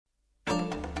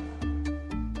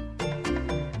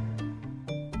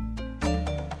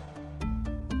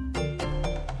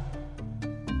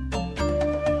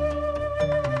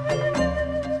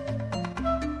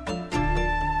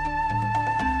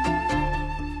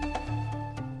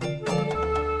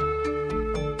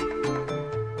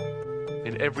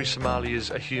every Somali is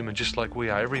a human, just like we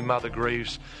are. Every mother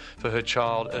grieves for her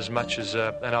child as much as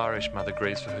an Irish mother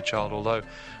grieves for her child, although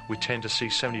we tend to see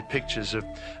so many pictures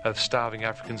of starving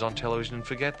Africans on television and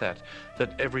forget that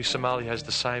every Somali has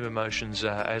the same emotions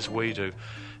as we do.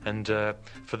 And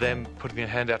for them, putting a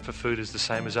hand out for food is the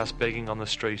same as us begging on the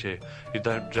street here. You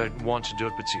don't want to do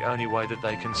it, but it's the only way that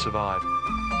they can survive.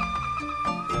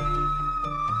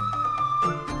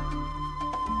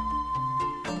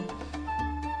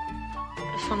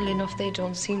 Funnily enough, they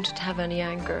don't seem to have any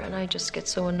anger, and I just get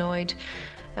so annoyed.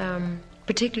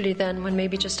 Particularly then when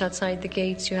maybe just outside the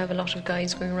gates you have a lot of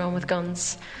guys going around with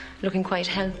guns looking quite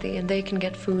healthy, and they can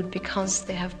get food because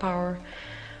they have power.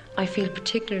 I feel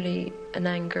particularly an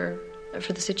anger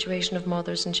for the situation of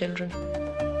mothers and children.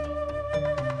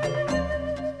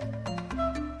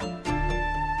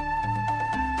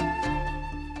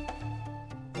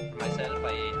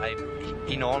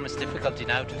 Enormous difficulty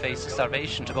now to face the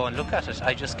starvation, to go and look at it.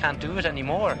 I just can't do it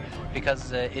anymore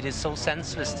because it is so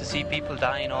senseless to see people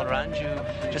dying all around you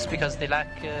just because they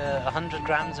lack 100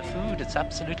 grams of food. It's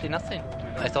absolutely nothing.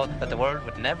 I thought that the world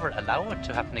would never allow it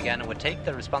to happen again and would take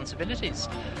their responsibilities,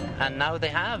 and now they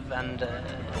have, and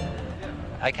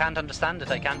I can't understand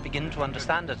it. I can't begin to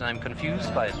understand it, and I'm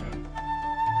confused by it.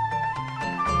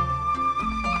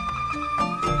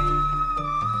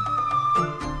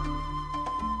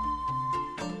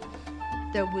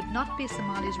 There would not be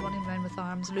Somalis running around with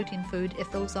arms looting food if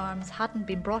those arms hadn't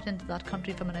been brought into that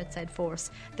country from an outside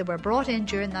force. They were brought in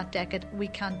during that decade. We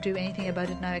can't do anything about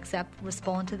it now except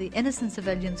respond to the innocent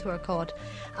civilians who are caught.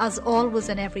 As always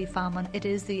in every famine, it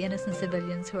is the innocent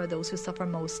civilians who are those who suffer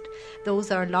most. Those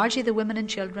are largely the women and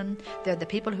children. They're the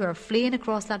people who are fleeing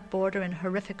across that border in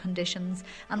horrific conditions.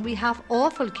 And we have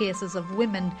awful cases of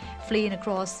women fleeing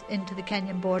across into the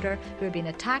Kenyan border who are being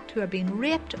attacked, who are being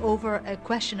raped over a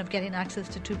question of getting access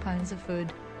to 2 pounds of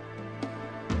food.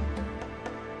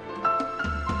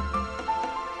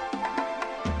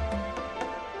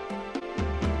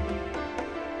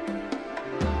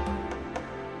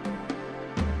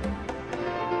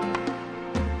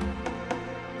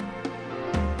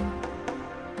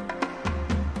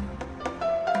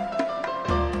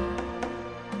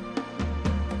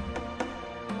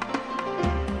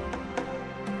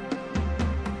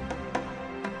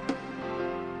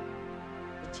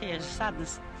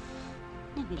 Sadness.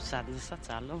 Nothing but sadness, that's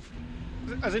all, love.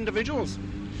 As individuals,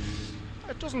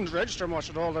 it doesn't register much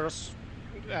at all. There's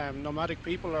nomadic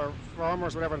people or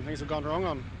farmers, whatever, and things have gone wrong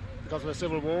on because of the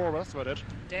civil war, that's about it.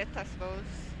 Death, I suppose.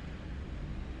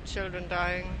 Children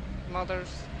dying,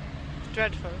 mothers.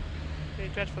 Dreadful. Very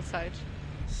dreadful sight.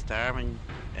 Starving.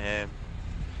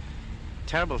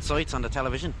 Terrible sights on the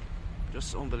television.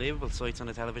 Just unbelievable sights on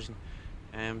the television.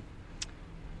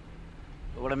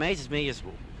 What amazes me is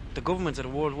the governments of the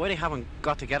world, why they haven't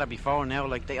got together before now.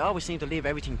 Like, they always seem to leave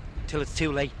everything till it's too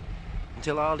late,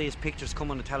 until all these pictures come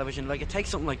on the television. Like, it takes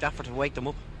something like that to wake them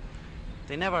up.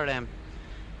 They never,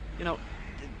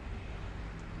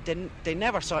 they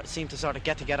never seem to sort of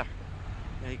get together.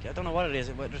 Like, I don't know what it is.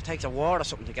 It takes a war or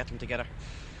something to get them together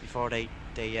before they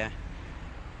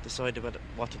decide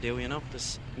what to do.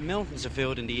 There's mountains of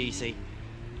food in the EC,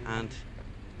 and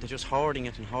they're just hoarding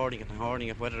it and hoarding it and hoarding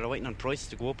it, whether they're waiting on prices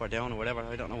to go up or down or whatever.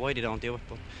 I don't know why they don't do it,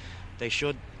 but they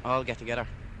should all get together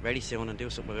very soon and do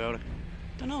something about it.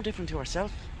 They're no different to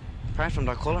ourselves, apart from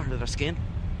their colour or their skin,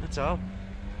 that's all.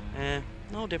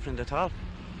 No different at all.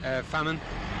 Famine,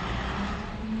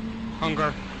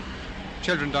 hunger,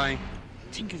 children dying.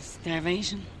 I think it's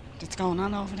starvation that's going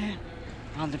on over there.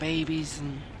 All the babies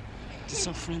and the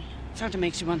suffering. It sort of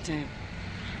makes you want to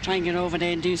try and get over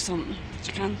there and do something, but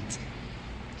you can't.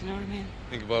 You know what I mean?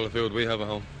 Think of all the food we have at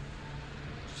home.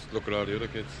 Just look at all the other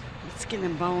kids. Skin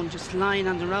and bone, just lying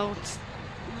on the roads.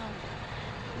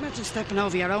 Imagine stepping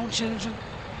over your own children.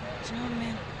 Do you know what I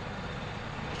mean?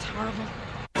 It's horrible.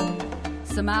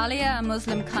 Somalia, a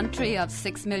Muslim country of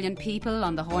 6 million people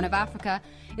on the Horn of Africa,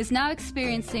 is now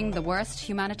experiencing the worst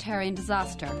humanitarian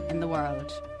disaster in the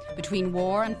world. Between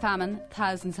war and famine,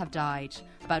 thousands have died.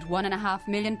 About 1.5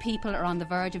 million people are on the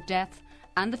verge of death,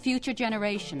 and the future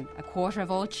generation, a quarter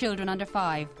of all children under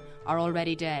 5, are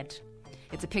already dead.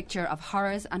 It's a picture of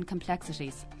horrors and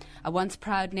complexities. A once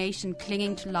proud nation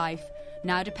clinging to life,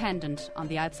 now dependent on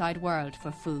the outside world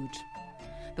for food.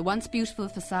 The once beautiful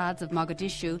facades of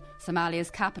Mogadishu,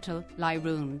 Somalia's capital, lie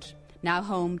ruined, now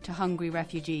home to hungry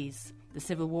refugees. The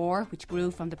civil war, which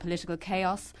grew from the political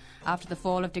chaos after the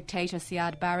fall of dictator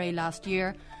Siad Barre last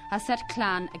year, has set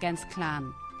clan against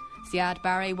clan. Siad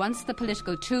Barre, once the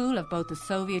political tool of both the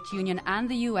Soviet Union and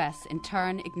the US, in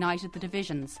turn ignited the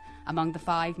divisions among the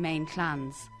 5 main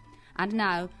clans. And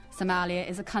now, Somalia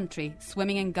is a country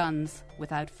swimming in guns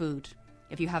without food.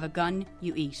 If you have a gun,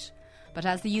 you eat. But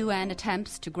as the UN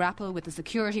attempts to grapple with the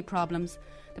security problems,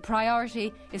 the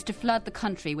priority is to flood the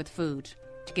country with food,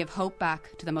 to give hope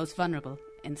back to the most vulnerable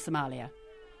in Somalia.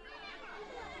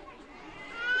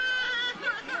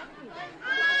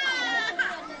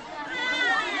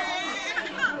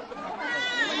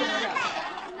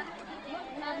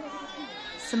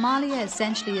 Somalia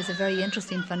essentially is a very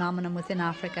interesting phenomenon within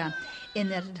Africa in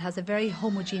that it has a very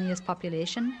homogeneous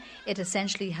population. It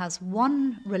essentially has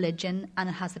one religion and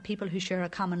it has the people who share a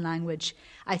common language.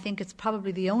 I think it's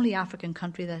probably the only African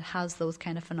country that has those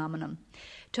kind of phenomenon.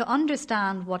 To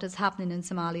understand what is happening in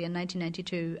Somalia in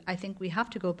 1992, I think we have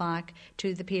to go back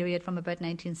to the period from about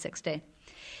 1960.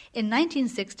 In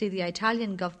 1960, the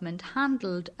Italian government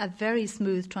handled a very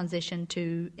smooth transition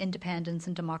to independence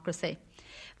and democracy.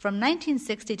 From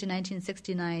 1960 to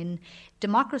 1969,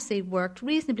 democracy worked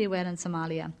reasonably well in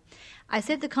Somalia. I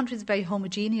said the country is a very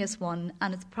homogeneous one,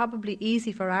 and it's probably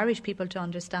easy for Irish people to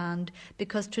understand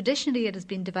because traditionally it has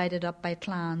been divided up by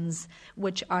clans,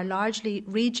 which are largely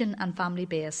region and family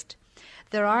based.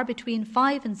 There are between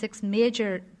 5 and 6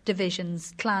 major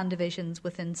divisions, clan divisions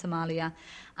within Somalia,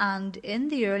 and in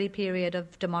the early period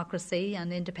of democracy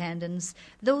and independence,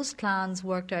 those clans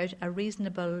worked out a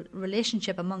reasonable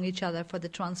relationship among each other for the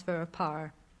transfer of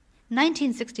power.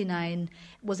 1969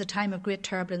 was a time of great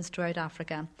turbulence throughout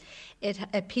Africa. It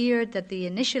appeared that the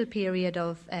initial period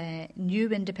of new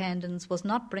independence was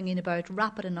not bringing about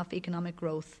rapid enough economic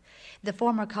growth. The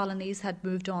former colonies had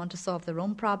moved on to solve their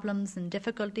own problems and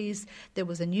difficulties. There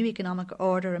was a new economic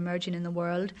order emerging in the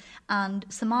world, and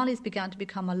Somalis began to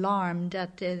become alarmed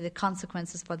at the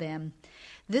consequences for them.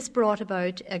 This brought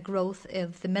about a growth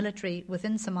of the military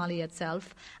within Somalia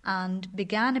itself and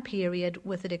began a period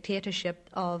with the dictatorship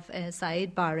of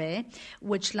Siad Barre,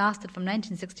 which lasted from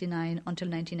 1969 until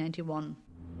 1991.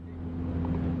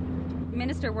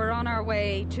 Minister, we're on our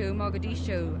way to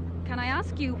Mogadishu. Can I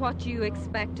ask you what you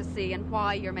expect to see and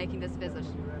why you're making this visit?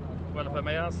 Well, if I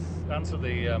may answer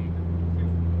the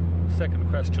second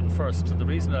question first. The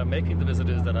reason I'm making the visit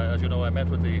is that, as you know, I met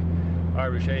with the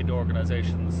Irish aid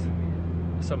organisations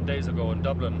some days ago in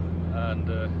Dublin, and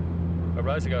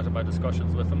arising out of my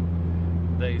discussions with them,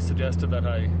 they suggested that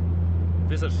I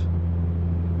visit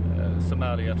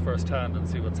Somalia at first hand and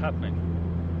see what's happening.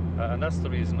 And that's the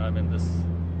reason I'm in this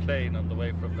plane on the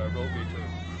way from Nairobi to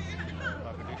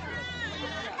Mogadishu.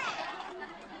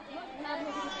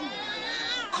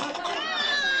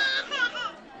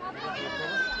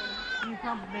 You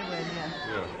probably will, yeah.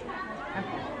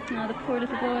 No, the poor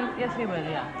little boy. Yes, he will,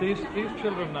 yeah. These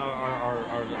children now are,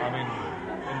 I mean,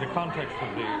 in the context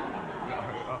of the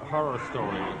horror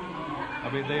story, I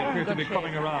mean, they appear to be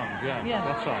coming around. Yeah,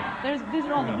 that's right. These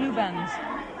are all the blue bands.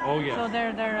 Oh, yes. So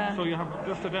they're so you have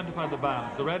just identified the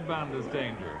bands. The red band is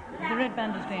danger. The red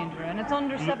band is danger, and it's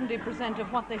under 70%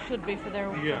 of what they should be for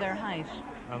their height.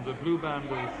 And the blue band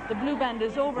is? The blue band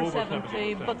is over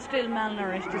 70, but still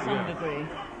malnourished to some degree.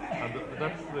 And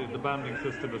that's the banding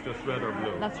system is just red or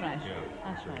blue. That's right. Yeah.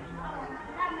 That's right.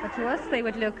 But to us, they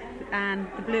would look,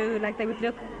 the blue, like they would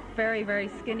look very, very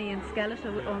skinny and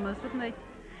skeletal almost, wouldn't they?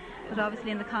 But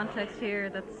obviously in the context here,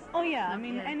 that's... Oh yeah, I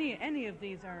mean, any of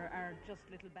these are just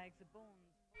little bags of bones.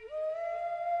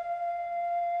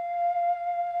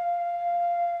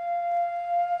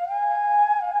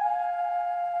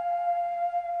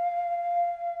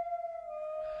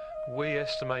 We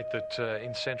estimate that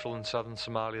in central and southern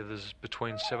Somalia there's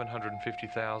between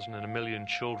 750,000 and 1 million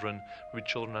children, with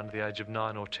children under the age of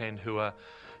 9 or 10 who are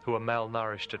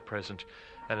malnourished at present,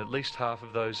 and at least half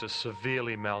of those are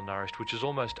severely malnourished, which is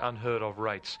almost unheard of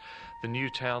rates. The new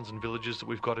towns and villages that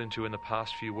we've got into in the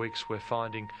past few weeks, we're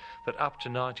finding that up to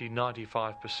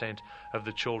 95% of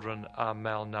the children are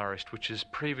malnourished, which is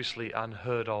previously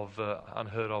unheard of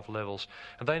levels,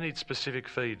 and they need specific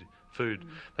food.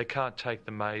 They can't take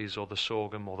the maize or the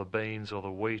sorghum or the beans or the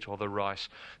wheat or the rice.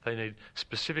 They need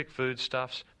specific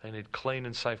foodstuffs, they need clean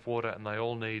and safe water, and they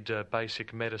all need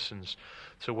basic medicines.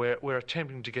 So we're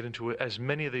attempting to get into as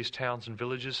many of these towns and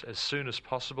villages as soon as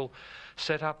possible,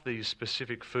 set up these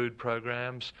specific food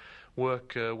programs,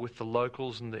 work with the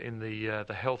locals in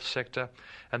the health sector,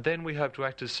 and then we hope to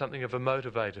act as something of a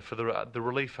motivator for the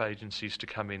relief agencies to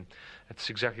come in. That's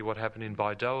exactly what happened in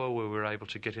Baidoa, where we were able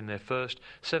to get in there first,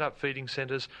 set up feeding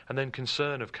centres, and then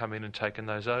Concern have come in and taken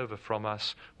those over from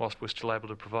us whilst we're still able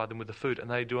to provide them with the food, and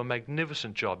they do a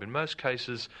magnificent job. In most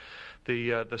cases,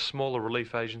 the smaller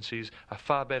relief agencies are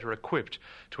far better equipped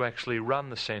to actually run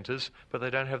the centres, but they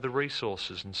don't have the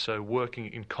resources, and so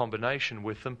working in combination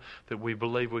with them, that we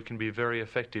believe we can be very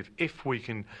effective if we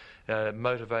can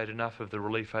motivate enough of the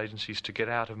relief agencies to get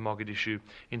out of Mogadishu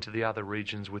into the other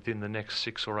regions within the next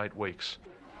 6 or 8 weeks.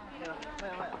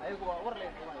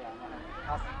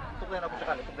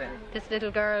 This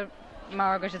little girl,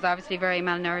 Margaret, is obviously very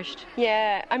malnourished.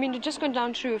 Yeah, I mean, just going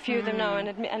down through a few of them now and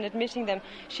admitting them.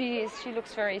 She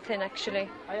looks very thin, actually.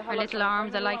 Her little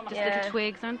arms are like just little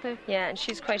twigs, aren't they? Yeah, and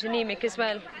she's quite anemic as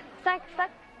well. Stack,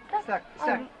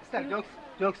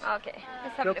 jokes. Okay,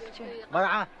 let's have a look at you.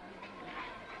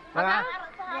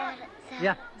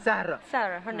 Yeah, Sarah.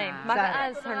 Sarah, her name.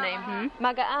 Maga'a is her name.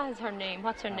 Maga'a is her name.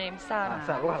 What's her name? Sarah.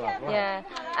 Yeah,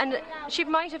 and she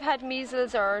might have had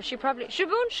measles, or she probably...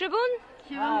 Shubun?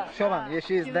 Yeah,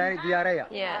 she's diarrhea.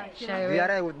 Yeah.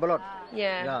 Diarrhea with blood.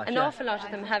 Yeah, an awful lot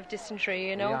of them have dysentery,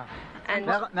 you know. And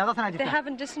they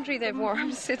haven't dysentery, they've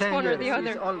worms. It's one or the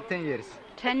other. It's all 10 years.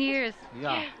 10 years?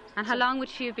 Yeah. And how long would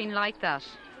she have been like that?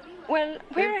 Well,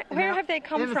 where have they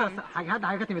come from?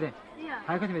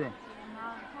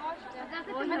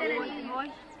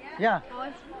 Yeah.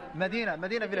 Medina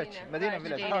village.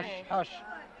 Hush.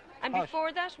 And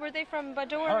before that, were they from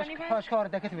Badaur or anywhere?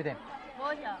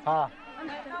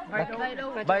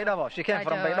 Bailava. She came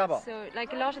from Bailava. So,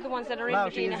 like a lot of the ones that are in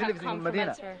Medina have come from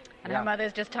elsewhere. And her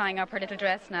mother's just tying up her little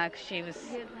dress now because she was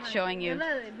showing you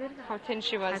how thin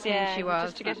she was.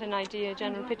 Just to get an idea, a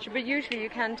general picture. But usually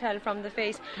you can tell from the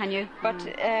face. Can you? But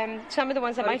some of the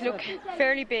ones that might look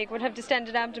fairly big would have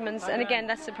distended abdomens, and again,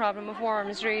 that's the problem of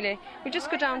worms, really. We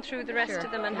just go down through the rest of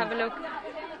them and have a look.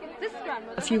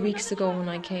 A few weeks ago when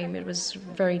I came, it was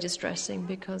very distressing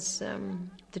because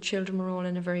the children were all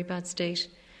in a very bad state,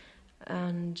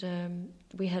 and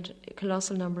we had a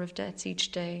colossal number of deaths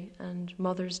each day, and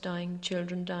mothers dying,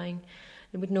 children dying,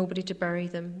 and with nobody to bury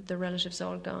them, the relatives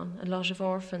all gone, a lot of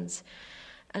orphans.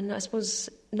 And I suppose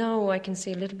now I can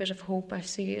see a little bit of hope. I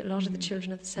see a lot of the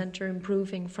children at the centre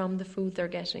improving from the food they're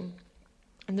getting,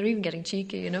 and they're even getting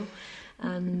cheeky, you know.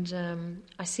 And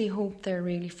I see hope there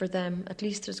really for them. At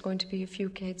least there's going to be a few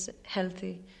kids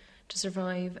healthy to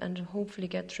survive and hopefully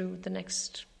get through the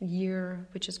next year,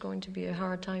 which is going to be a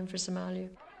hard time for Somalia.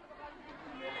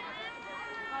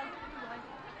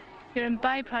 You're in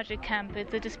Bai Project Camp.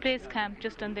 It's a displaced camp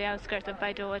just on the outskirts of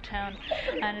Baidoa town,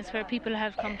 and it's where people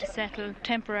have come to settle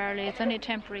temporarily. It's only a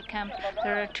temporary camp.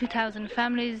 There are 2,000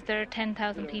 families. There are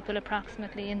 10,000 people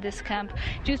approximately in this camp.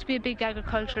 It used to be a big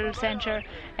agricultural centre.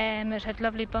 It had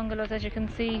lovely bungalows, as you can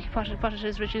see, what it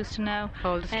is reduced to now.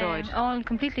 All destroyed. All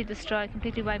completely destroyed,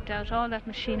 completely wiped out. All that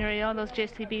machinery, all those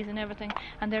JCBs and everything,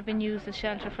 and they're being used as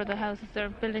shelter for the houses. They're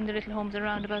building the little homes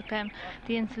around about them.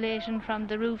 The insulation from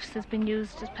the roofs has been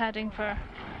used as padding for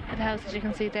the house, as you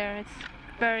can see there. It's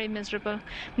very miserable.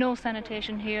 No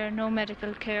sanitation here, no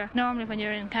medical care. Normally when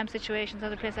you're in camp situations,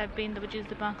 other places I've been, they would use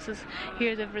the boxes.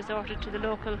 Here they've resorted to the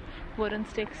local wooden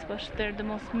sticks, but they're the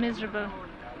most miserable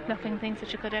looking things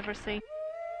that you could ever see.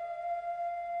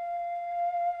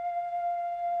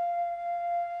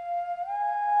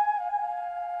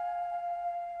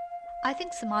 I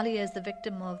think Somalia is the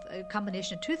victim of a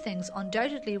combination of two things.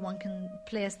 Undoubtedly, one can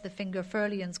place the finger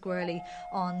fairly and squarely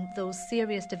on those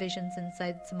serious divisions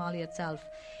inside Somalia itself.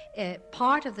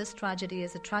 Part of this tragedy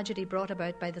is a tragedy brought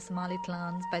about by the Somali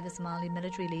clans, by the Somali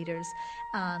military leaders,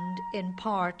 and in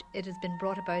part it has been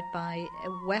brought about by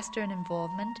Western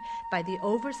involvement, by the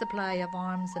oversupply of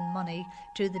arms and money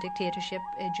to the dictatorship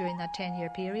during that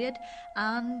 10-year period,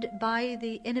 and by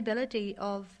the inability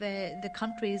of the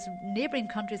neighbouring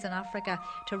countries in Africa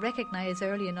to recognise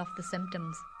early enough the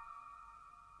symptoms.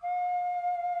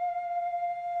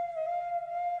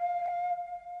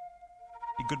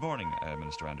 Good morning,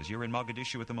 Minister Anders. You're in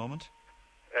Mogadishu at the moment?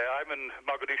 I'm in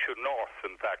Mogadishu North,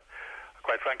 in fact.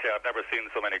 Quite frankly, I've never seen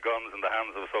so many guns in the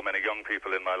hands of so many young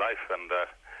people in my life, and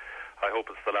I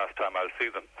hope it's the last time I'll see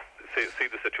the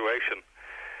situation.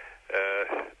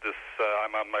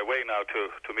 I'm on my way now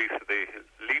to meet the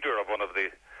leader of one of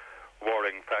the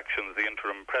warring factions, the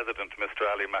interim president, Mr.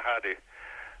 Ali Mahdi,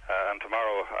 and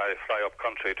tomorrow I fly up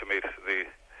country to meet the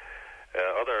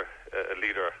other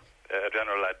leader,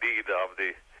 General Adid of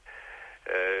the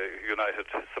United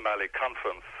Somali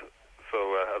Conference. So,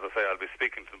 as I say, I'll be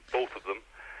speaking to both of them.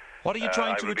 What are you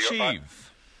trying to achieve?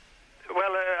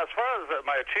 Well, as far as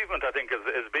my achievement, I think,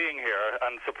 is being here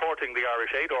and supporting the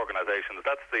Irish aid organisations.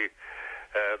 That's the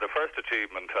first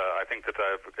achievement. I think that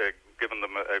I've given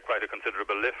them quite a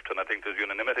considerable lift, and I think there's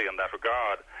unanimity in that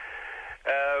regard.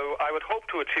 I would hope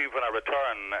to achieve when I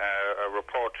return a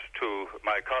report to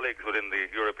my colleagues within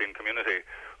the European community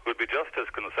who would be just as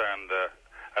concerned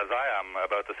as I am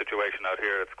about the situation out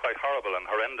here. It's quite horrible and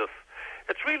horrendous.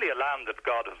 It's really a land that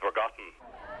God has forgotten.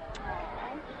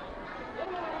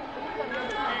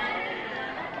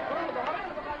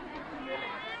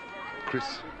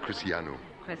 Chris Yanu.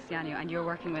 Chris Yanu, and you're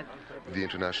working with? The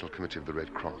International Committee of the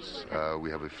Red Cross.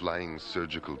 We have a flying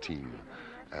surgical team,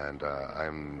 and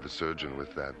I'm the surgeon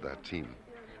with that team.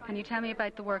 Can you tell me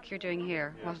about the work you're doing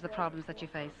here? What are the problems that you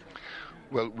face?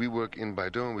 Well, we work in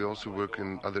Baidoa. We also work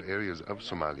in other areas of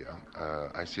Somalia.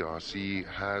 ICRC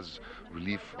has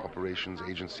relief operations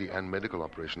agency and medical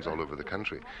operations all over the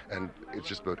country. And it's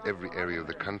just about every area of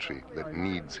the country that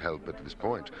needs help at this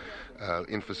point.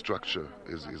 Infrastructure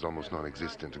is almost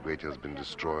non-existent. A great deal has been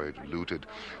destroyed, looted.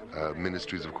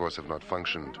 Ministries, of course, have not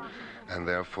functioned. And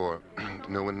therefore,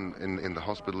 no one in the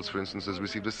hospitals, for instance, has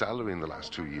received a salary in the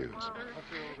last 2 years.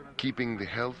 Keeping the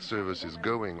health services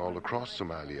going all across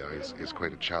Somalia is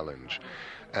quite a challenge.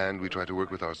 And we try to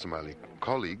work with our Somali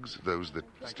colleagues, those that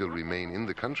still remain in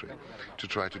the country, to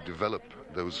try to develop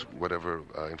those whatever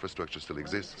infrastructure still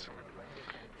exists.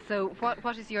 So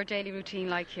what is your daily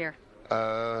routine like here?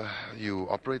 You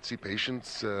operate, see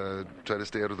patients, try to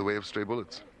stay out of the way of stray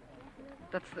bullets.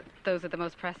 Those are the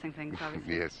most pressing things,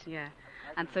 obviously. Yes. Yeah.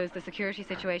 And so is the security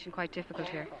situation quite difficult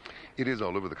here? It is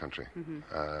all over the country,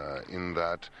 in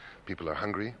that people are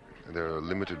hungry, there are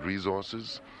limited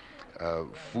resources.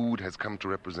 Food has come to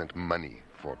represent money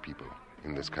for people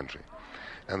in this country.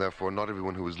 And therefore not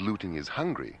everyone who is looting is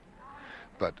hungry,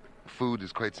 but food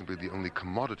is quite simply the only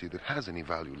commodity that has any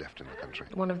value left in the country.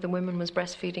 One of the women was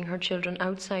breastfeeding her children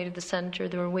outside of the centre.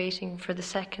 They were waiting for the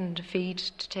second feed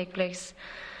to take place.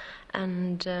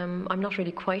 And I'm not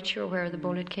really quite sure where the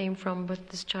bullet came from, but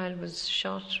this child was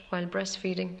shot while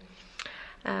breastfeeding.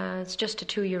 It's just a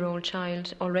 2-year-old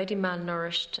child, already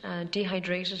malnourished,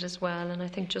 dehydrated as well, and I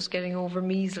think just getting over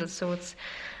measles, so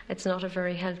it's not a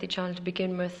very healthy child to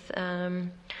begin with.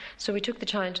 So we took the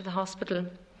child to the hospital,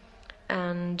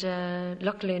 and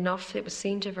luckily enough it was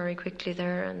seen to very quickly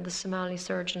there, and the Somali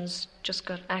surgeons just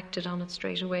acted on it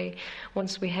straight away.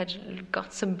 Once we had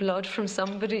got some blood from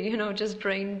somebody, just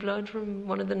drained blood from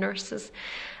one of the nurses,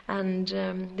 and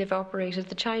they've operated.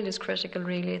 The child is critical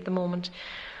really at the moment.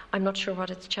 I'm not sure what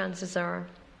its chances are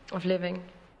of living.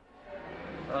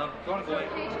 Hi,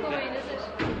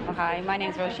 my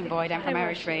name's Roisin Boyd. I'm from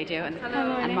Irish Radio, and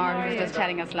Margaret was just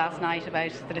telling us last night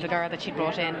about the little girl that she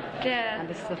brought in. Yeah. And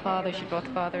this is the father. She brought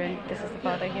the father in. This is the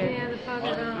father here. Yeah, the father.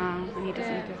 And he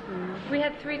doesn't. We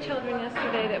had 3 children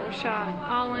yesterday that were shot,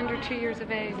 all under 2 years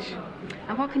of age.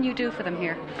 And what can you do for them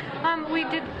here? We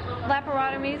did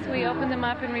laparotomies. We opened them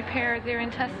up and repaired their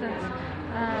intestines,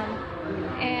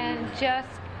 and just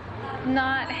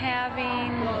not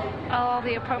having all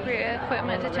the appropriate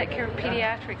equipment to take care of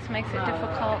pediatrics makes it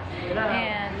difficult,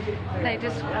 and they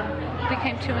just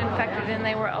became too infected, and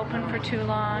they were open for too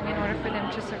long in order for them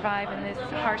to survive in this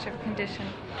harsh of condition.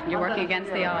 You're working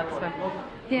against the odds, though.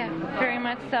 Yeah, very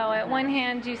much so. At one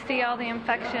hand, you see all the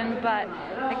infection, but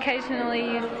occasionally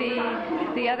you see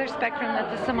the other spectrum,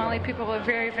 that the Somali people are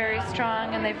very, very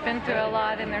strong, and they've been through a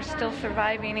lot, and they're still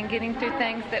surviving and getting through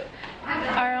things that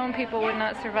our own people would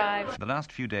not survive. The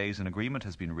last few days, an agreement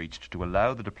has been reached to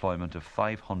allow the deployment of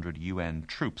 500 UN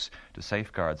troops to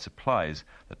safeguard supplies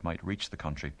that might reach the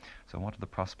country. So what are the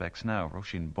prospects now?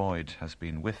 Roisin Boyd has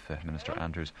been with Minister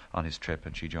Anders on his trip,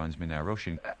 and she joins me now.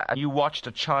 Roisin, you watched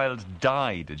a child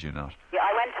die, did you not? Yeah,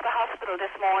 I went to the hospital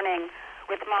this morning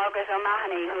with Margaret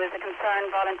O'Mahony, who is a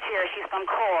concerned volunteer. She's from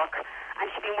Cork,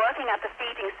 and she's been working at the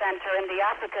feeding centre in the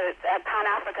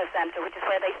Pan-Africa Centre, which is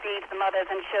where they feed the mothers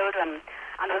and children.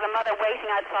 And there was a mother waiting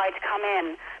outside to come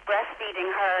in, breastfeeding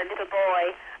her little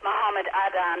boy, Mohammed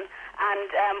Adan, and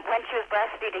when she was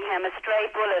breastfeeding him, a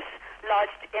stray bullet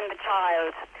lodged in the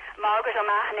child. Margaret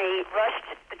O'Mahony rushed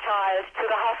the child to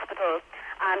the hospital,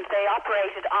 and they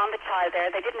operated on the child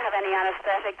there. They didn't have any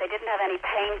anaesthetic, they didn't have any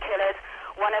painkillers.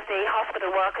 One of the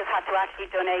hospital workers had to actually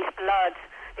donate blood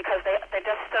because they're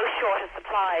just so short of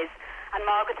supplies. And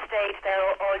Margaret stayed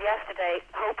there all yesterday,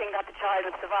 hoping that the child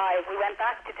would survive. We went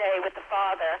back today with the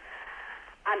father,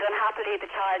 and unhappily the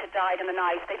child had died in the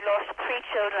night. They've lost 3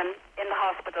 children in the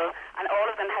hospital, and all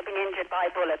of them have been injured by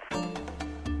bullets.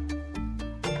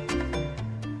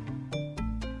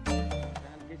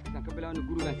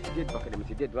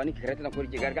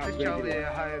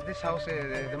 This house,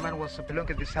 the man was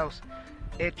belonging to this house.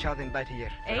 8 children died here.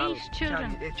 8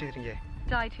 children? 8 children, yeah.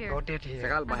 Died here? Or dead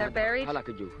here. And they're buried?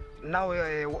 Now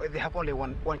they have only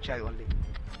one child only.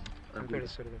 I'm very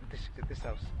sorry. This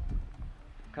house.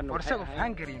 Or some of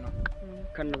Hungary, you know.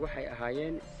 كان waxay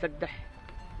ahaayeen 3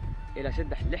 ilaa 6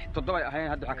 6 7 ahaayeen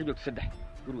hadda waxa ka joogto 3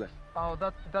 gurigaas. Oh,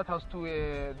 that house too.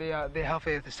 They have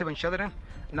 7 children.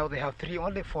 Now they have 3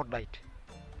 only. 4 died.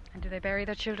 And do they bury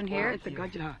their children here?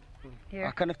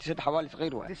 Here. كان نفسي 6 حوالي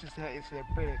صغير واحد. This is a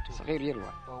very too. صغير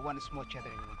يروى. One small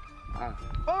children.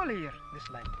 All here, this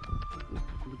land.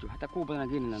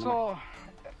 So,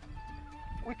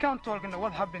 we can't talk about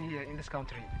what happened here in this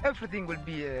country. Everything will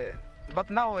be, but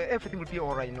now everything will be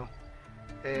all right,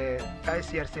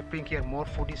 ICRC bring here more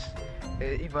foodies,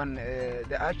 even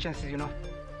the agencies,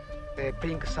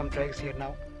 bring some drugs here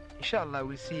now. Inshallah,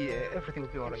 we'll see everything will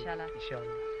be all right. Inshallah.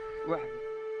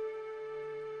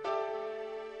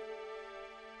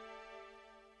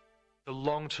 The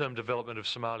long-term development of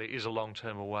Somalia is a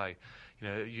long-term away.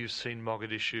 You've seen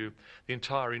Mogadishu. The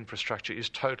entire infrastructure is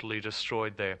totally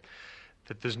destroyed there.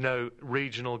 That there's no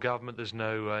regional government, there's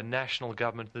no national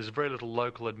government, there's very little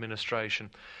local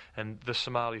administration, and the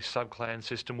Somali sub-clan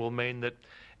system will mean that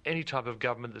any type of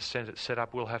government that's set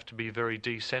up will have to be very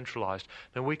decentralised.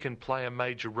 Now, we can play a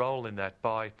major role in that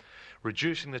by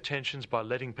reducing the tensions, by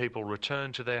letting people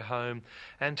return to their home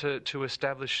and to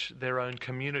establish their own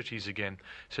communities again.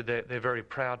 So they're very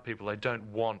proud people. They don't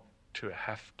want to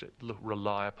have to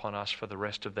rely upon us for the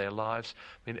rest of their lives.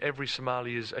 I mean, every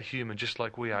Somali is a human, just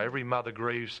like we are. Every mother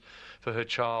grieves for her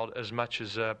child as much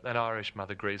as an Irish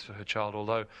mother grieves for her child,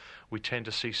 although we tend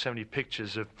to see so many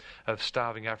pictures of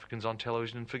starving Africans on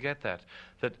television and forget that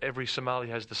every Somali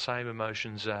has the same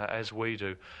emotions as we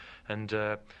do. And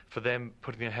for them,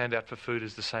 putting their hand out for food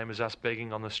is the same as us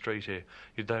begging on the street here.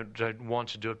 You don't want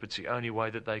to do it, but it's the only way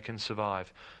that they can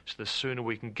survive. So the sooner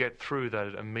we can get through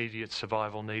those immediate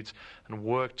survival needs and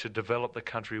work to develop the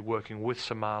country working with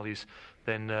Somalis,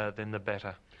 then the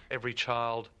better. Every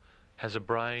child has a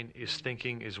brain, is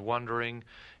thinking, is wondering,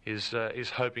 is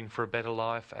hoping for a better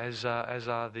life, as are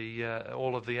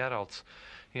all of the adults.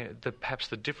 Perhaps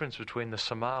the difference between the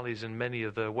Somalis and many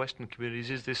of the Western communities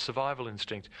is this survival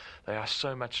instinct. They are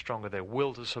so much stronger. Their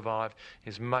will to survive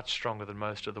is much stronger than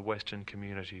most of the Western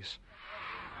communities.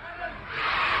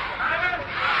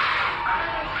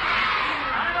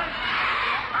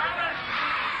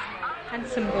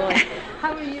 Handsome boy.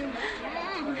 How are you?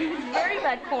 Very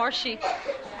bad Corshi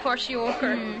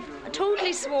ochre.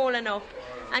 Totally swollen up.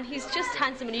 And he's just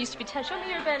handsome, and he used to be show me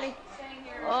your belly.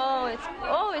 Oh,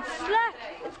 it's slack.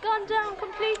 It's gone down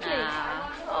completely.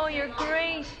 Oh, you're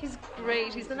great. He's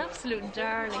great. He's an absolute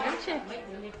darling, aren't you?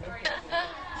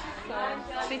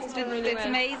 It's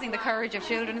amazing the courage of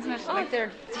children, isn't it? Oh,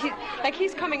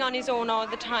 he's coming on his own all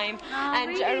the time. And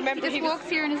really? I remember he walks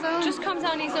here on his own. Just comes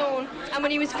on his own. And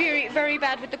when he was very, very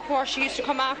bad with the quarsh, he used to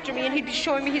come after me, and he'd be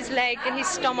showing me his leg and his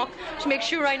stomach to make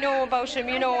sure I know about him,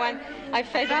 And I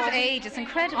fed him. That age, it's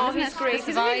incredible. Oh, he's great.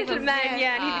 He's a wee little man,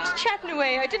 and he'd be chatting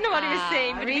away. I didn't know what he was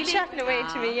saying, but he'd be chatting away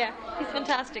to me. Yeah, he's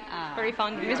fantastic. Very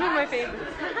fond of him. He's one of my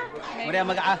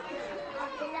favourites.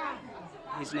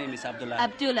 His name is Abdullah.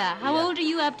 Abdullah. How old are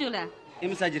you, Abdullah?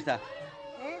 Imsa jirta?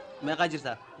 Meeqa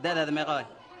jirta? Da'daada meeqa?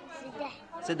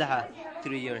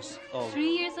 3 years old. 3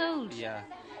 years old? Yeah.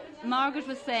 Margaret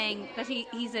was saying that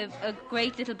he's a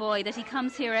great little boy, that he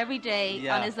comes here every day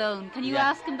on his own. Can you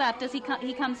ask him that? Does he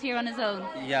comes here on his own?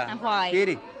 Yeah. And why?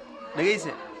 Kiri,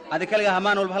 dhageyse. Adi kaliga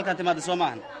hamaan walba halkan timaada soo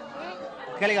maahan.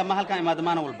 Kaliga ma halkan imaada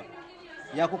maana walba.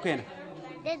 Yaa ku keena?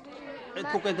 Cid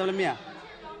ku keenta wala miya?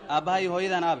 Aabaha iyo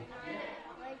hooyadan aabe?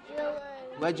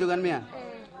 Waa joogan miya?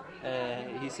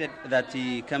 He said that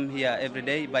he come here every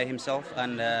day by himself,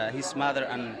 and his mother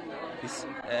and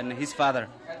his father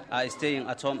are staying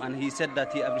at home, and he said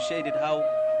that he appreciated how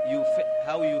your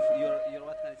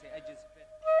what can I say, edges fit.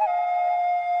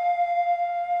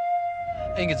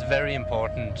 I think it's very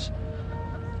important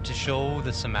to show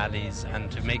the Somalis and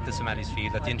to make the Somalis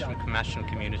feel that the international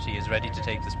community is ready to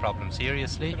take this problem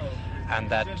seriously, and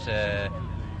that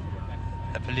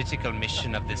a political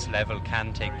mission of this level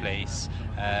can take place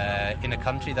in a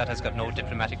country that has got no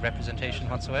diplomatic representation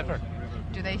whatsoever.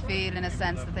 Do they feel, in a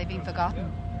sense, that they've been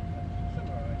forgotten?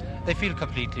 They feel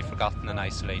completely forgotten and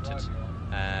isolated,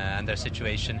 and their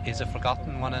situation is a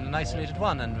forgotten one and an isolated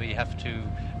one, and we have to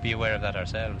be aware of that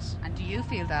ourselves. And do you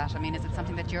feel that? I mean, is it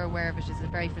something that you're aware of, which is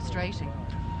very frustrating?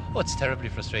 Oh, it's terribly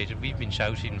frustrating. We've been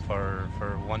shouting for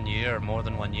 1 year, more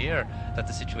than 1 year, that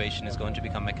the situation is going to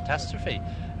become a catastrophe,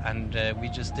 and we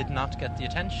just did not get the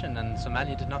attention, and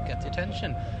Somalia did not get the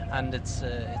attention, and it's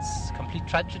complete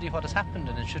tragedy what has happened,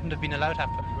 and it shouldn't have been allowed to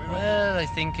happen. Well, I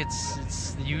think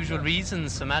it's the usual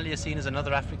reasons. Somalia is seen as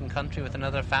another African country with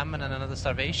another famine and another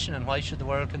starvation, and why should the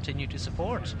world continue to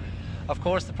support? Of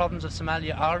course, the problems of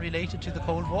Somalia are related to the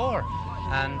Cold War,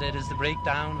 and it is the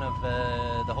breakdown of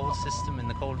the whole system in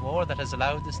the Cold War that has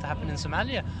allowed this to happen in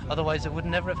Somalia. Otherwise, it would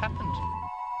never have happened.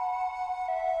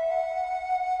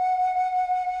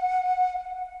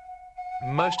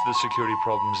 Most of the security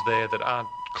problems there that aren't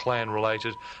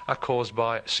clan-related, are caused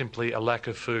by simply a lack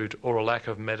of food or a lack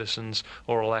of medicines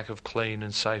or a lack of clean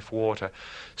and safe water.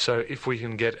 So if we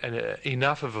can get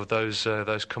enough of those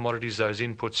commodities, those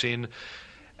inputs in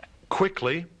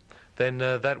quickly, then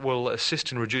that will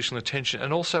assist in reducing the tension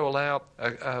and also allow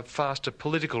a faster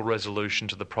political resolution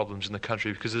to the problems in the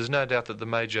country, because there's no doubt that the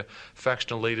major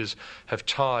factional leaders have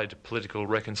tied political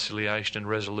reconciliation and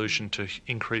resolution to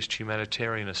increased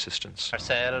humanitarian assistance.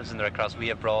 Ourselves in the Red Cross, we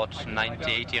have brought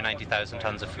 80 or 90,000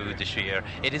 tonnes of food this year.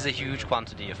 It is a huge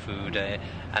quantity of food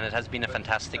and it has been a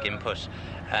fantastic input.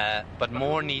 But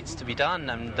more needs to be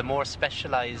done, and the more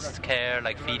specialised care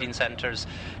like feeding centres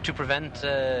to prevent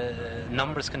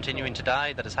numbers continuing to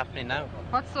die that is happening now.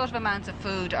 What sort of amounts of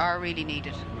food are really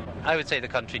needed? I would say the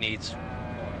country needs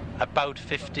about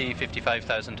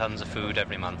 55,000 tonnes of food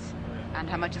every month. And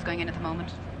how much is going in at the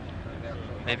moment?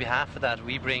 Maybe half of that.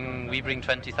 We bring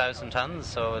 20,000 tonnes,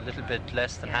 so a little bit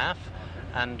less than half.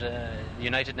 And the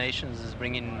United Nations is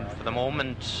bringing, for the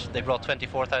moment, they brought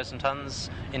 24,000 tonnes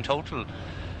in total.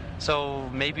 So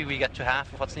maybe we get to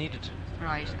half of what's needed.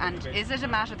 Right, and is it a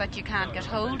matter that you can't get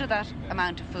hold of that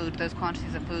amount of food, those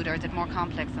quantities of food, or is it more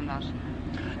complex than that?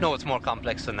 No, it's more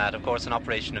complex than that. Of course, an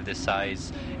operation of this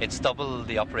size, it's double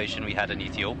the operation we had in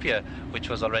Ethiopia, which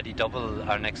was already double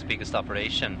our next biggest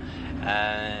operation.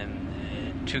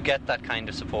 To get that kind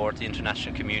of support, the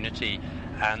international community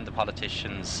and the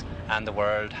politicians and the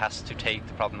world has to take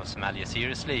the problem of Somalia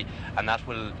seriously, and that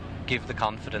will give the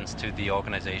confidence to the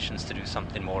organisations to do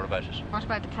something more about it. What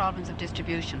about the problems of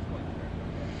distribution?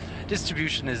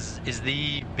 Distribution is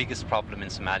the biggest problem in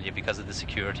Somalia because of the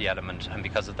security element and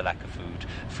because of the lack of food.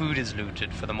 Food is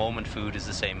looted. For the moment, food is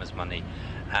the same as money.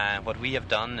 What we have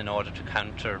done in order to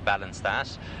counterbalance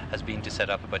that has been to set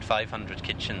up about 500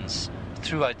 kitchens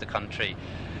throughout the country,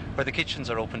 where the kitchens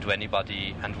are open to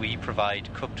anybody, and we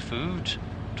provide cooked food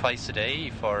twice a day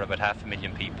for about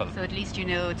 500,000 people. So at least you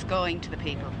know it's going to the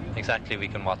people. Exactly, we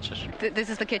can watch it. This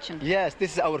is the kitchen? Yes,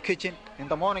 this is our kitchen. In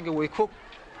the morning we cook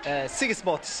 6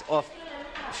 pots of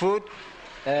food.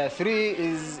 3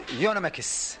 is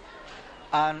Unomex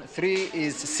and 3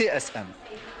 is CSM.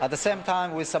 At the same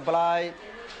time we supply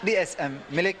DSM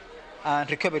milk and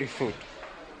recovery food,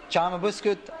 Chama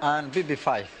biscuit and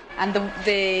BB5. And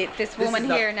this woman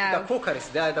here now. The cookers.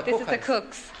 They are the this cookers. Is the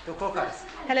cooks. The cookers.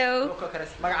 Hello. The cookers.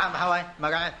 Magam Hawaii.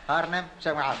 Magam Harnem.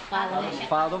 Shagam.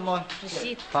 Faduma.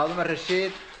 Faduma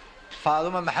Rashid.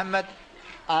 Faduma Muhammad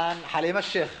and Halima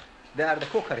Sheikh. They are the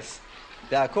cookers.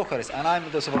 They are cookers, and I'm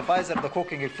the supervisor of the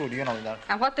cooking of food. You know that.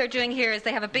 And what they're doing here is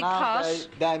they have a big pot.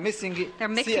 They are mixing it. They're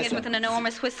mixing CSM. it with an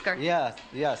enormous whisker. Yes,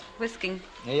 yes. Whisking.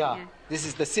 Yeah. This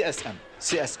is the CSM.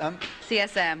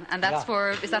 CSM, and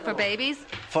that's is that for babies?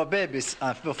 For babies,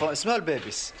 for small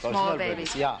babies. For small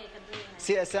babies. Yeah.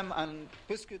 CSM and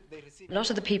biscuit they receive. A lot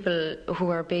of the people who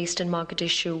are based in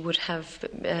Mogadishu would have,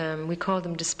 we call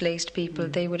them displaced people.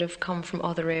 They would have come from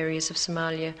other areas of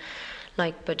Somalia,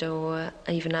 like Badoa,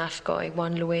 even Afgoy,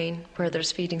 Wanluwayn, where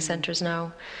there's feeding centres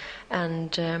now,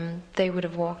 and they would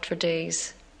have walked for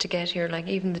days to get here. Like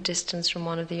even the distance from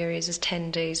one of the areas is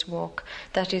 10 days walk.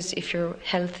 That is if you're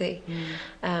healthy.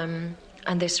 And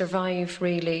they survive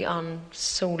really on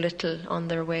so little on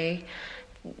their way.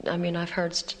 I mean, I've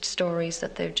heard stories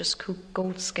that they've just cooked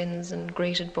goat skins and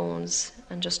grated bones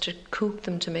and just to cook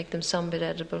them to make them some bit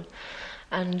edible.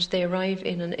 And they arrive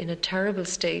in a terrible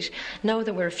state. Now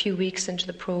that we're a few weeks into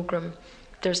the programme,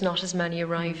 there's not as many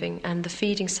arriving, and the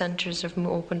feeding centres have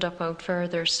opened up out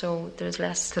further, so there's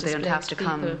less. So they don't have to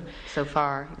come so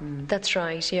far. That's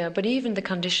right, yeah. But even the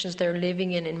conditions they're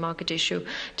living in Mogadishu,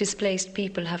 displaced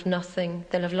people have nothing.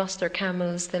 They'll have lost their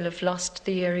camels, they'll have lost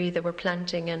the area they were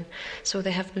planting, and so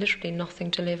they have literally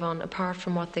nothing to live on apart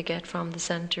from what they get from the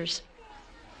centres.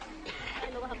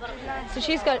 So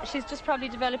she's just probably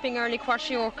developing early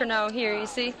kwashiorkor now here, you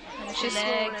see. She's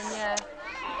swollen, yeah.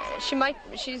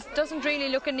 She doesn't really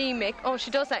look anemic. Oh, she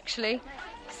does actually.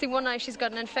 See, one eye she's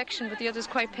got an infection, but the other's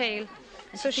quite pale.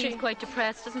 So she's quite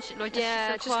depressed, doesn't she? Like,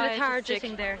 just lethargic.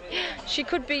 Sitting there. It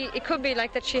could be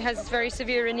like that. She has very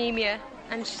severe anemia,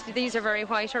 and these are very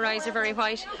white. Her eyes are very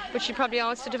white, but she's probably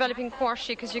also developing quarshi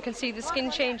because you can see the skin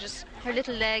changes. Her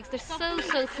little legs, they're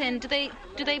so thin. Do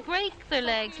they break their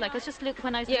legs? Like, let's just look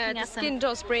when I was looking at them. Yeah, the skin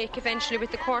does break eventually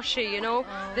with the quarshi, you know.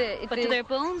 But do their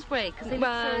bones break?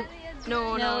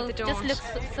 No, they don't. Just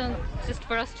looks so just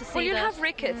for us to see. Well, you'll have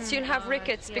rickets. You'll have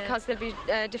rickets because they'll be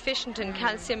deficient in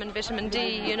calcium and vitamin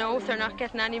D. You know, if they're not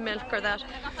getting any milk or that.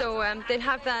 So they'll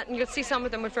have that, and you'll see some of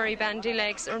them with very bandy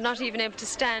legs or not even able to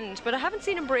stand. But I haven't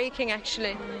seen them breaking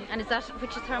actually. And is that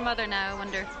which is her mother now? I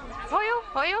wonder.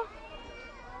 Hoyo.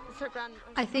 her grand.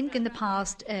 I think in the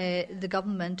past, the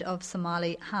government of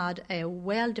Somali had a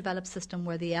well-developed system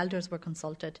where the elders were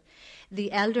consulted.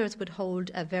 The elders would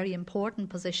hold a very important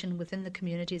position within the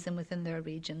communities and within their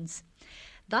regions.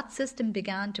 That system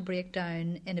began to break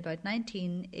down in about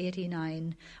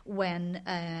 1989 when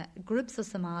groups of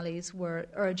Somalis were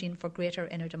urging for greater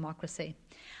inner democracy.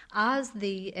 As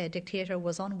the dictator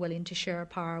was unwilling to share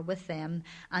power with them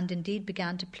and indeed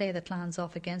began to play the clans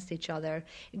off against each other,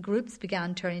 groups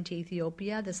began turning to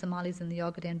Ethiopia. The Somalis and the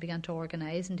Ogaden began to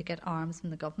organise and to get arms from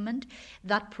the government.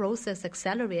 That process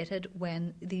accelerated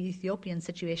when the Ethiopian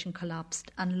situation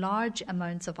collapsed and large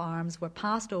amounts of arms were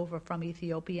passed over from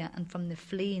Ethiopia and from the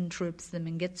fleeing troops, the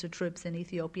Mengistu troops in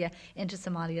Ethiopia, into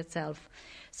Somalia itself.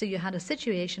 So you had a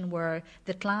situation where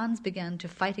the clans began to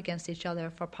fight against each other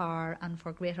for power and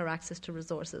for greater access to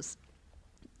resources.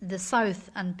 The south,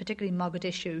 and particularly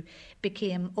Mogadishu,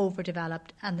 became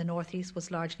overdeveloped and the northeast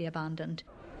was largely abandoned.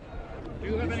 Do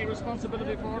you have any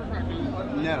responsibility for it?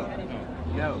 No.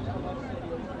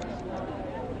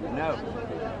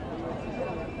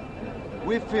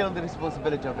 We feel the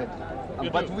responsibility of it,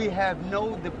 but we have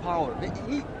the power.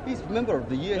 He's a member of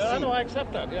the USC. Yeah, no, I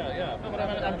accept that, yeah. No, but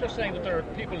I'm just saying that there are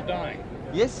people dying.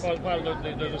 Yes. While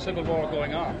there's a civil war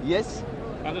going on. Yes.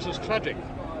 And this is tragic.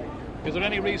 Is there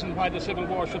any reason why the civil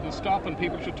war shouldn't stop and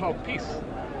people should talk peace?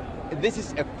 This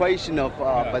is a question of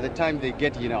by the time they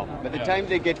get, time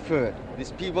they get food,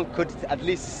 these people could at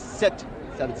least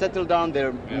settle down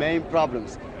their main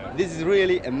problems. This is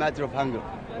really a matter of hunger.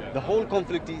 The whole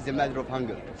conflict is a matter of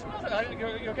hunger.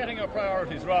 You're getting your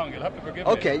priorities wrong. You'll have to forgive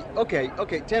me.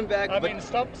 Okay. Turn back. I mean,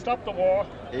 stop the war.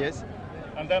 Yes.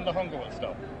 And then the hunger will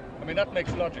stop. I mean, that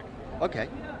makes logic. Okay.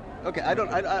 I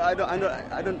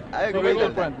agree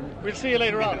with that. We'll see you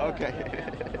later on. Okay.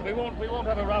 We won't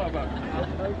have a row about it.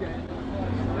 Okay.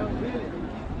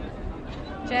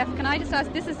 Jeff, can I just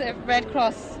ask, this is a Red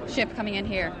Cross ship coming in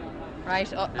here,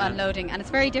 right, unloading, and it's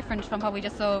very different from what we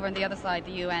just saw over on the other side,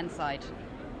 the UN side,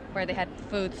 where they had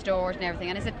food stored and everything.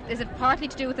 And is it partly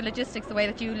to do with the logistics, the way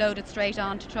that you load it straight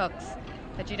onto trucks,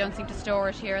 that you don't seem to store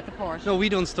it here at the port? No, we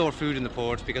don't store food in the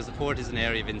port because the port is an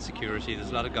area of insecurity. There's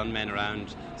a lot of gunmen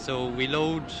around. So we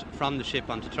load from the ship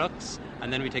onto trucks,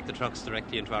 and then we take the trucks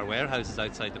directly into our warehouses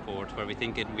outside the port, where we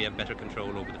think we have better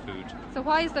control over the food. So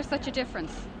why is there such a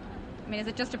difference? I mean, is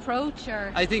it just approach,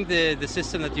 or...? I think the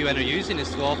system that the UN are using is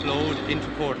to offload into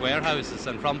port warehouses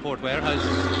and from port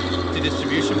warehouses to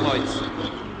distribution points.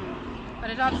 But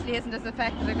it obviously isn't as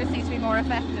effective. This needs to be more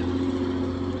effective.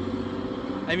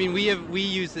 I mean, we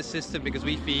use this system because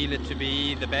we feel it to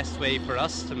be the best way for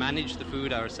us to manage the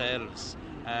food ourselves.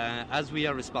 As we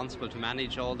are responsible to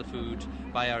manage all the food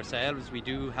by ourselves, we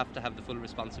do have to have the full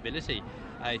responsibility.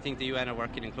 I think the UN are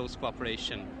working in close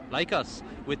cooperation, like us,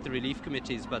 with the relief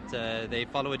committees, but they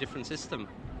follow a different system.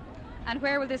 And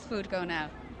where will this food go now?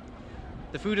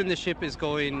 The food in the ship it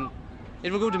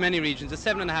will go to many regions. It's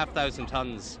 7,500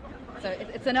 tonnes. So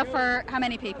it's enough for how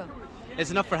many people?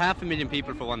 It's enough for 500,000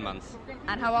 people for 1 month.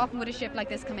 And how often would a ship like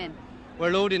this come in?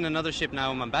 We're loading another ship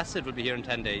now in Mombasa. It will be here in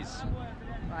 10 days.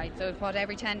 Right, so what,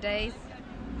 every 10 days?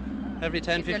 Every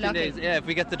 10, 15 days. Yeah, if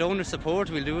we get the donor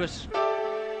support, we'll do it.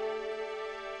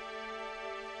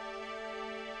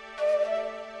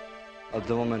 At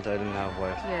the moment, I didn't have a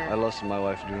wife. Yeah. I lost my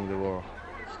wife during the war.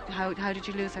 How did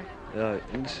you lose her? Yeah,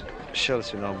 in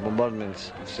shells,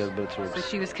 bombardments, cell troops. So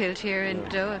she was killed here in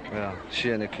Doha? Yeah,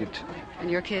 she and a kid.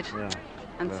 And your kid? Yeah.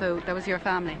 And so that was your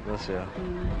family? Yes, yeah.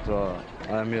 So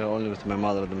I'm here only with my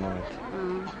mother at the moment.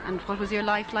 And what was your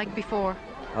life like before?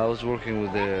 I was working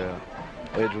with the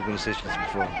aid organizations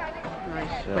before. Right.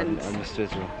 Yeah,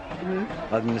 administrator.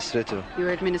 Administrator. You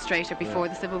were administrator before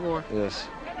the Civil War? Yes,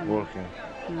 working.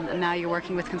 And now you're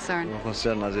working with Concern?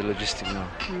 Concern as a logistic now.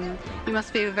 You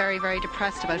must feel very, very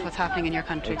depressed about what's happening in your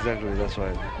country. Exactly, that's why.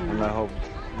 And I hope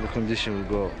the condition will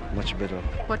go much better.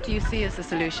 What do you see as the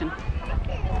solution?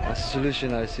 As a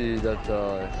solution, I see that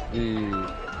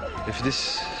if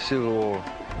this civil war,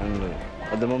 and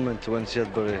at the moment when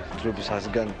Siad Barre troops has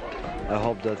gone, I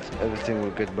hope that everything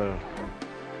will get better.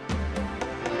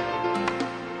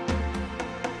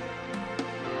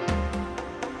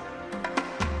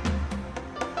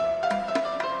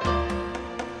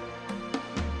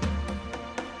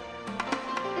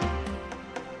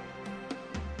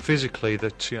 Physically,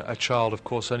 that a child, of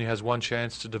course, only has one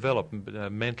chance to develop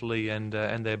mentally and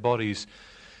their bodies.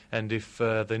 And if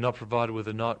they're not provided with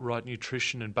the right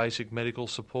nutrition and basic medical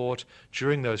support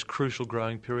during those crucial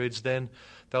growing periods, then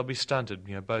they'll be stunted,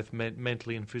 both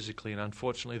mentally and physically. And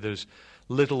unfortunately, there's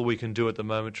little we can do at the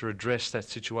moment to address that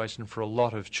situation for a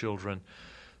lot of children.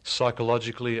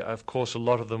 Psychologically, of course, a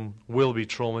lot of them will be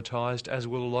traumatised, as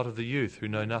will a lot of the youth who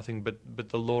know nothing but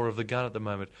the law of the gun at the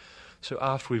moment. So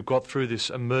after we've got through this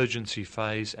emergency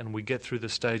phase and we get through the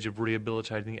stage of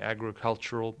rehabilitating the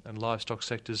agricultural and livestock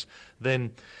sectors,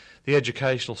 then the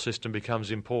educational system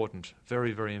becomes important,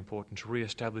 very, very important, to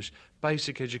re-establish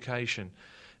basic education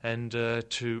and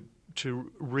to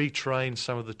retrain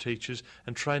some of the teachers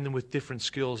and train them with different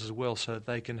skills as well, so that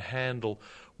they can handle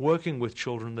working with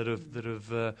children that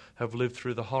have lived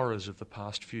through the horrors of the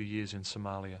past few years in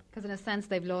Somalia. Because in a sense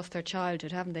they've lost their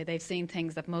childhood, haven't they? They've seen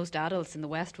things that most adults in the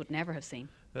West would never have seen.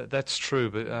 That's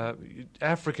true, but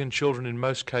African children in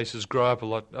most cases grow up a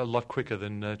lot quicker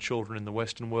than children in the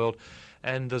Western world,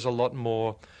 and there's a lot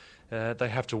more. They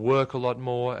have to work a lot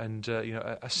more, and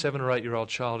a 7 or 8 year old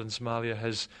child in Somalia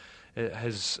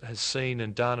has seen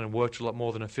and done and worked a lot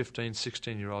more than a 15,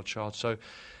 16 year old child. So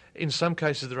in some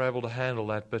cases they're able to handle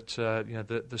that, but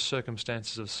the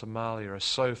circumstances of Somalia are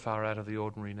so far out of the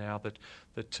ordinary now that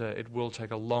it will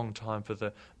take a long time for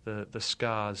the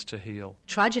scars to heal.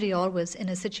 Tragedy always in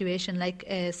a situation like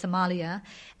Somalia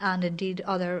and indeed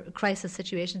other crisis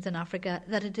situations in Africa,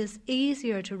 that it is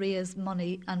easier to raise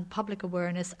money and public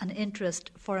awareness and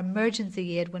interest for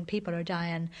emergency aid when people are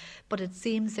dying, but it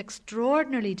seems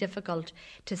extraordinarily difficult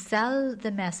to sell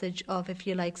the message of, if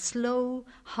you like, slow,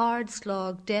 hard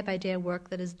slog, day-by-day work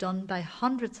that is done by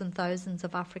hundreds and thousands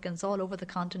of Africans all over the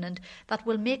continent that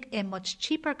will make a much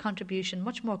cheaper contribution,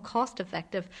 much more cost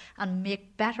effective, and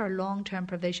make better long-term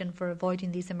provision for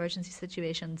avoiding these emergency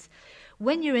situations.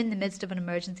 When you're in the midst of an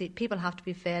emergency, people have to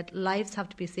be fed, lives have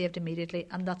to be saved immediately,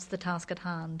 and that's the task at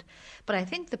hand. But I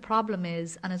think the problem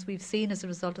is, and as we've seen as a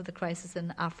result of the crisis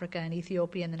in Africa and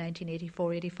Ethiopia in the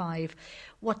 1984-85,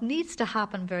 what needs to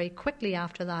happen very quickly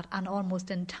after that, and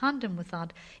almost in tandem with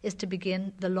that, is to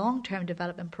begin the long-term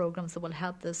development programmes that will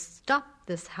help this stop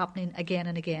this happening again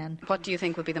and again. What do you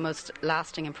think would be the most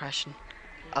lasting impression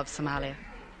of Somalia?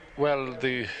 Well,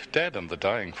 the dead and the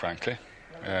dying, frankly.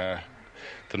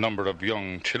 The number of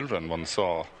young children one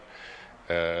saw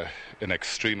in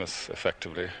extremis,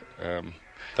 effectively.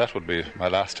 That would be my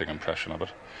lasting impression of it.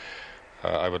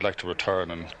 I would like to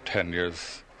return in 10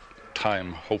 years'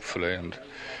 time, hopefully, and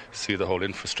see the whole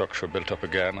infrastructure built up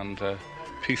again, and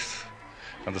peace,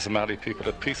 and the Somali people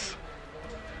at peace.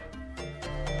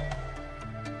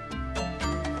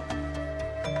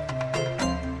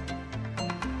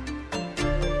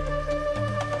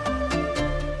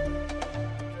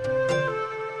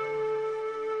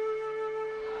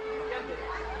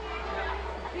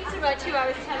 Who I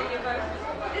was telling you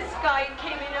about. This guy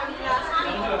came in only last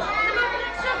week.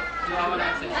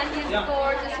 And he's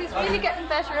gorgeous. He's really getting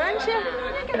better, aren't you?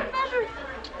 You're getting better.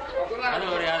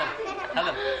 Hello, Rihanna.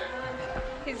 Hello.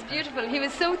 He's beautiful. He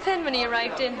was so thin when he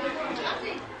arrived in.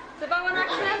 So about one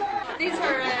action. These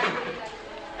are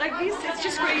like these. It's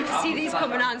just great to see these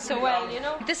coming on so well, you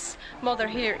know. This mother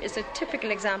here is a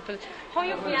typical example.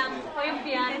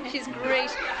 Hoyofian, she's great.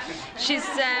 She's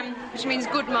which means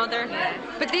good mother.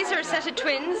 But these are a set of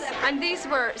twins, and these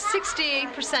were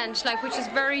 68%, which is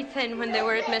very thin when they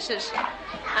were admitted.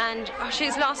 And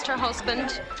she's lost her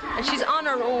husband, and she's on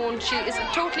her own. She is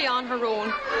totally on her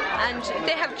own, and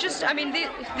they have just. I mean,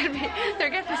 they're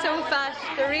getting so fat.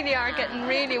 They really are getting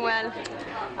really well.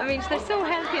 I mean, they're so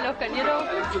healthy looking, you know.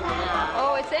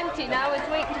 Oh, it's empty now. It's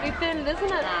waiting to be filled,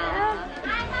 isn't it?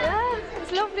 Yeah,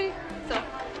 it's lovely. So,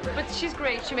 but she's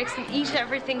great. She makes them eat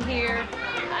everything here,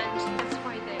 and that's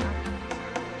why they are.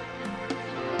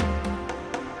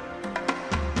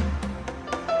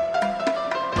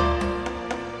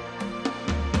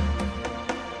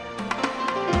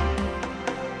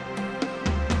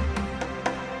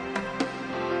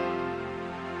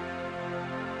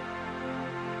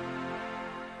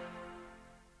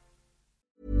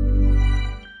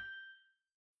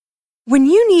 When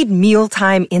you need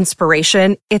mealtime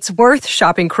inspiration, it's worth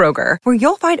shopping Kroger, where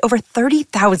you'll find over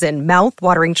 30,000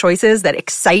 mouth-watering choices that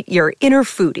excite your inner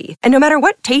foodie. And no matter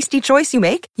what tasty choice you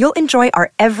make, you'll enjoy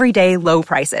our everyday low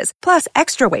prices, plus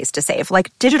extra ways to save,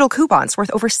 like digital coupons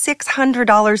worth over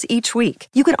 $600 each week.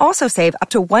 You can also save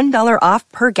up to $1 off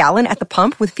per gallon at the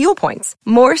pump with fuel points.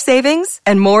 More savings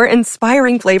and more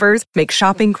inspiring flavors make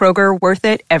shopping Kroger worth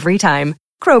it every time.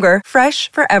 Kroger,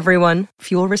 fresh for everyone.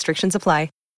 Fuel restrictions apply.